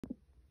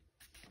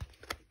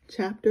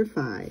Chapter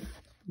 5,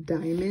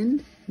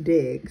 Dyamonde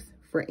digs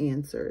for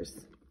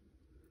answers.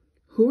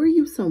 "Who are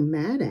you so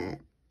mad at?"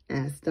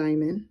 asked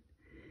Dyamonde.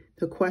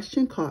 The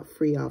question caught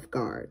Free off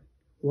guard.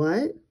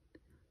 "What?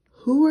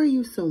 Who are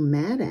you so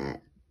mad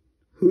at?"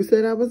 "Who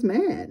said I was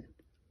mad?"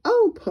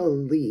 "Oh,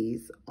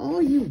 please.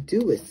 All you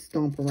do is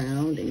stomp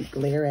around and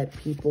glare at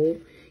people,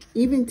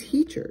 even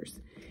teachers.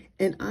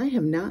 And I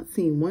have not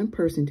seen one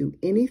person do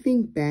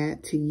anything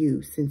bad to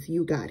you since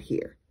you got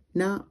here.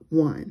 Not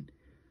one.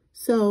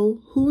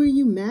 So, who are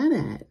you mad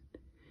at?"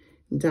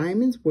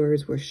 Dyamonde's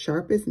words were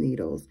sharp as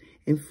needles,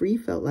 and Free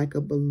felt like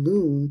a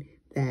balloon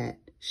that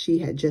she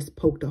had just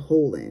poked a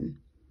hole in.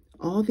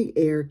 All the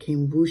air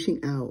came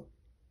whooshing out,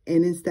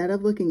 and instead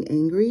of looking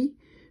angry,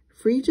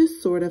 Free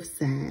just sort of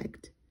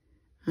sagged.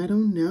 "I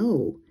don't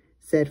know,"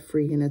 said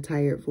Free in a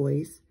tired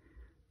voice.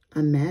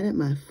 "I'm mad at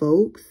my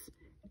folks,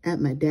 at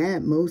my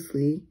dad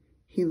mostly.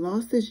 He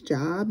lost his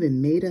job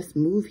and made us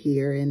move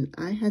here, and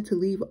I had to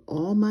leave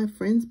all my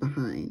friends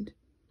behind."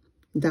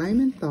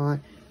 Dyamonde thought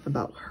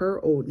about her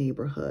old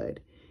neighborhood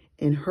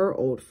and her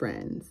old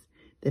friends.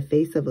 The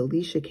face of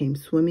Alicia came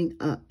swimming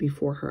up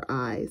before her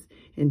eyes,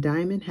 and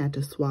Dyamonde had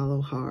to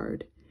swallow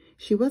hard.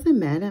 She wasn't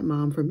mad at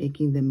Mom for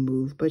making them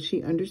move, but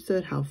she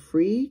understood how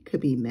Free could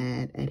be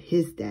mad at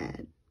his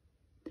dad.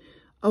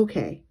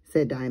 "Okay,"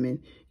 said Dyamonde,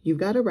 "you've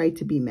got a right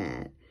to be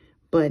mad,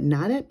 but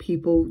not at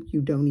people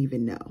you don't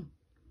even know."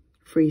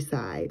 Free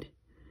sighed.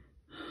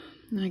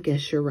 "I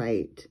guess you're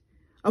right."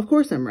 "Of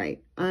course I'm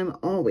right. I'm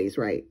always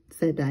right,"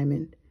 said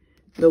Dyamonde.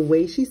 The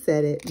way she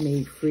said it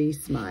made Free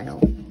smile.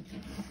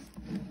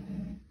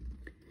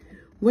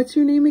 "What's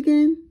your name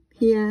again?"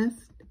 he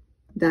asked.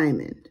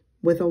 "Dyamonde,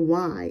 with a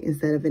Y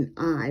instead of an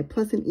I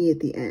plus an E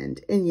at the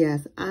end. And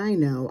yes, I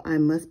know I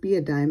must be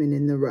a diamond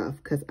in the rough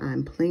because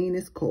I'm plain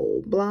as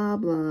coal. Blah,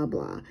 blah,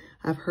 blah.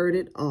 I've heard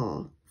it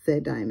all,"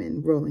 said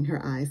Dyamonde, rolling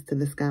her eyes to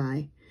the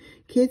sky.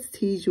 "Kids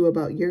tease you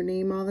about your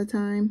name all the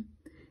time?"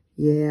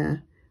 "Yeah.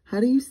 How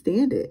do you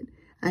stand it?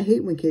 I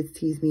hate when kids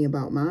tease me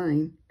about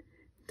mine."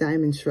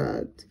 Dyamonde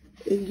shrugged.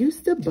 "It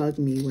used to bug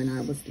me when I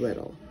was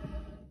little.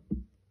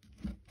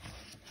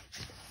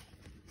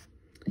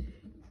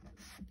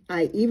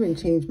 I even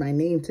changed my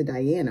name to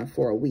Diana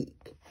for a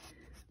week.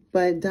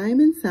 But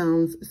Dyamonde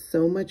sounds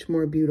so much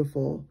more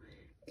beautiful,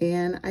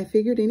 and I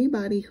figured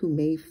anybody who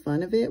made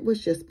fun of it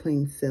was just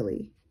plain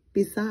silly.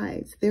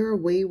 Besides, there are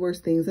way worse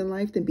things in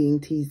life than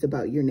being teased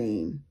about your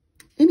name.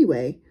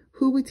 Anyway,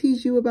 who would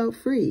tease you about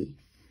Free?"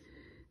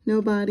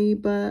 "Nobody,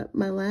 but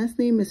my last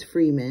name is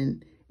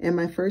Freeman, and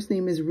my first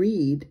name is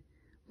Reed.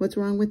 What's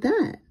wrong with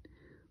that?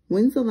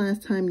 When's the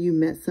last time you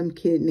met some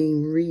kid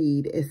named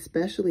Reed,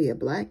 especially a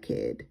black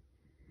kid?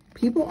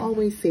 People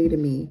always say to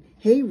me,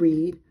 'Hey,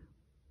 Reed,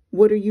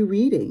 what are you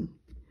reading?'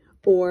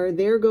 Or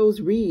 'There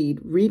goes Reed,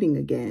 reading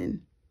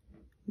again.'"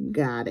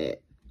 "Got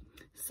it.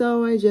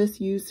 So I just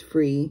use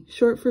Free,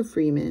 short for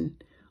Freeman.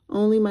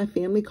 Only my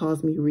family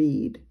calls me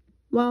Reed."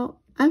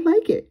 "Well, I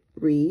like it,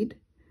 Reed."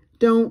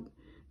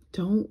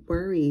 Don't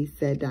worry,"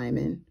 said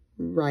Dyamonde,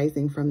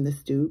 rising from the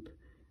stoop.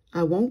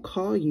 "I won't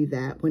call you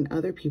that when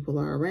other people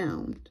are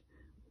around."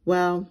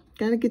 "Well,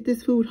 gotta get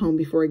this food home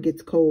before it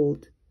gets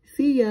cold.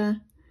 See ya."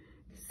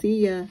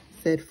 "See ya,"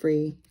 said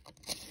Free.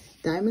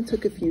 Dyamonde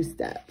took a few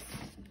steps,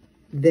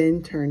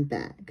 then turned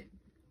back.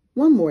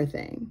 "One more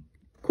thing.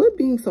 Quit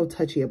being so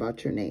touchy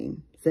about your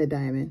name," said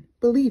Dyamonde.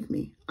 "Believe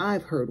me,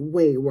 I've heard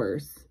way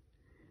worse."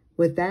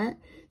 With that,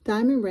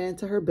 Dyamonde ran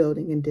to her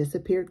building and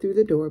disappeared through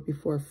the door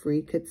before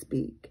Free could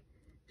speak.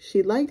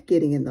 She liked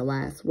getting in the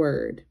last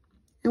word.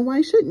 And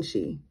why shouldn't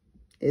she?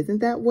 Isn't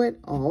that what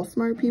all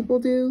smart people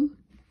do?